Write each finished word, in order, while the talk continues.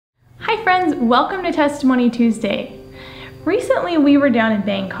Hi friends, welcome to Testimony Tuesday. Recently we were down in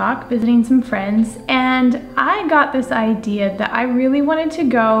Bangkok visiting some friends, and I got this idea that I really wanted to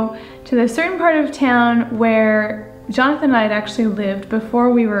go to the certain part of town where Jonathan and I had actually lived before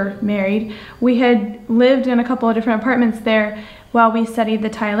we were married. We had lived in a couple of different apartments there while we studied the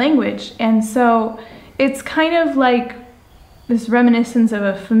Thai language, and so it's kind of like this reminiscence of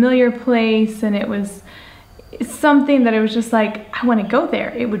a familiar place, and it's something that it was just like, I want to go there.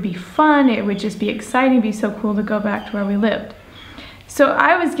 It would be fun, it would just be exciting, it'd be so cool to go back to where we lived. So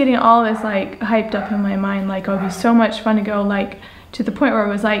I was getting all this like hyped up in my mind, like, oh, it'd be so much fun to go, like to the point where it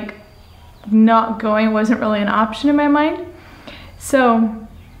was like not going wasn't really an option in my mind. So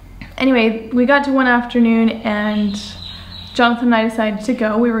anyway, we got to one afternoon and Jonathan and I decided to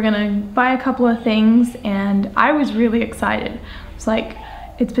go. We were gonna buy a couple of things and I was really excited. It's like,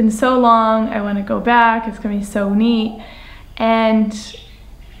 it's been so long, I want to go back, it's gonna be so neat. And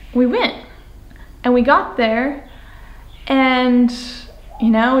we went and we got there, and you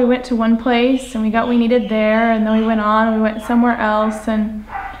know, we went to one place and we got what we needed there, and then we went on and we went somewhere else, and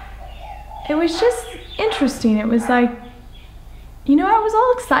it was just interesting. It was like, you know, I was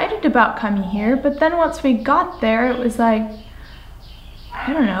all excited about coming here, but then once we got there, it was like,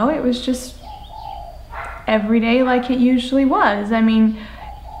 I don't know, it was just every day like it usually was. I mean,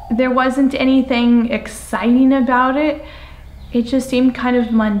 there wasn't anything exciting about it. It just seemed kind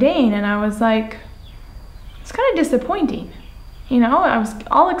of mundane, and I was like, it's kind of disappointing. You know, I was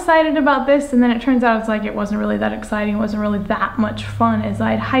all excited about this, and then it turns out it's like it wasn't really that exciting. It wasn't really that much fun as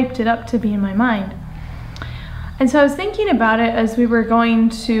I'd hyped it up to be in my mind. And so I was thinking about it as we were going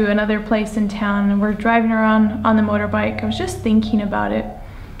to another place in town and we're driving around on the motorbike. I was just thinking about it.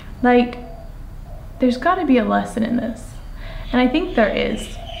 Like, there's got to be a lesson in this. And I think there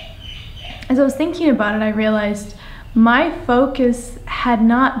is. As I was thinking about it, I realized my focus had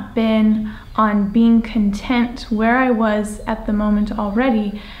not been on being content where I was at the moment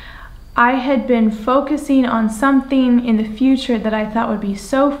already. I had been focusing on something in the future that I thought would be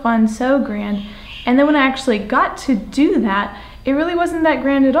so fun, so grand, and then when I actually got to do that, it really wasn't that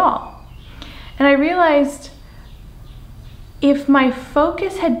grand at all. And I realized if my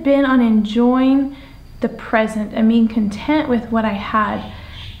focus had been on enjoying the present and being content with what I had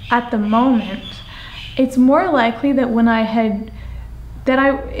at the moment, it's more likely that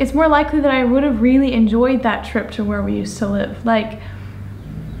it's more likely that I would have really enjoyed that trip to where we used to live. Like,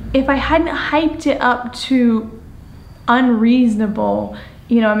 if I hadn't hyped it up to unreasonable,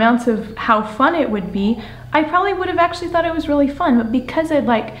 you know, amounts of how fun it would be, I probably would have actually thought it was really fun. But because I'd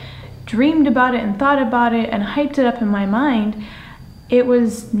like dreamed about it and thought about it and hyped it up in my mind, it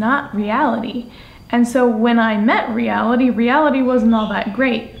was not reality. And so when I met reality, reality wasn't all that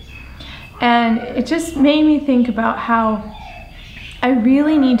great. And it just made me think about how I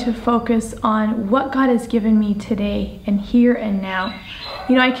really need to focus on what God has given me today and here and now.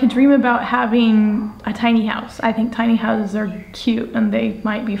 You know, I could dream about having a tiny house. I think tiny houses are cute and they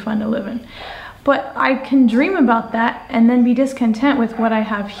might be fun to live in. But I can dream about that and then be discontent with what I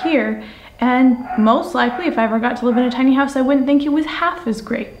have here. And most likely, if I ever got to live in a tiny house, I wouldn't think it was half as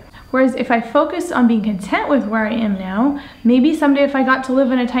great. Whereas if I focus on being content with where I am now, maybe someday if I got to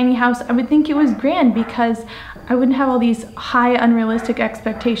live in a tiny house, I would think it was grand because I wouldn't have all these high unrealistic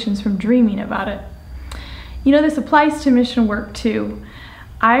expectations from dreaming about it. You know, this applies to mission work too.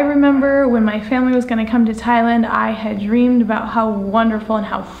 I remember when my family was going to come to Thailand, I had dreamed about how wonderful and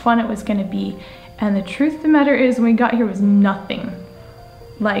how fun it was going to be. And the truth of the matter is, when we got here, it was nothing.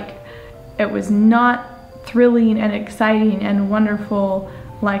 Like, it was not thrilling and exciting and wonderful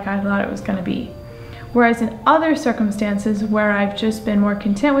like I thought it was going to be. Whereas in other circumstances where I've just been more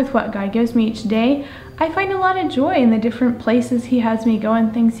content with what God gives me each day, I find a lot of joy in the different places He has me go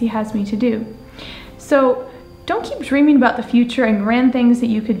and things He has me to do. So don't keep dreaming about the future and grand things that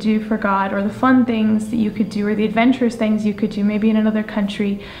you could do for God, or the fun things that you could do, or the adventurous things you could do maybe in another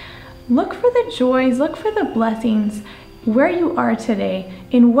country. Look for the joys, look for the blessings where you are today,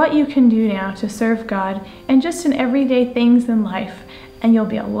 in what you can do now to serve God, and just in everyday things in life, and you'll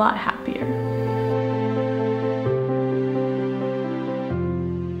be a lot happier.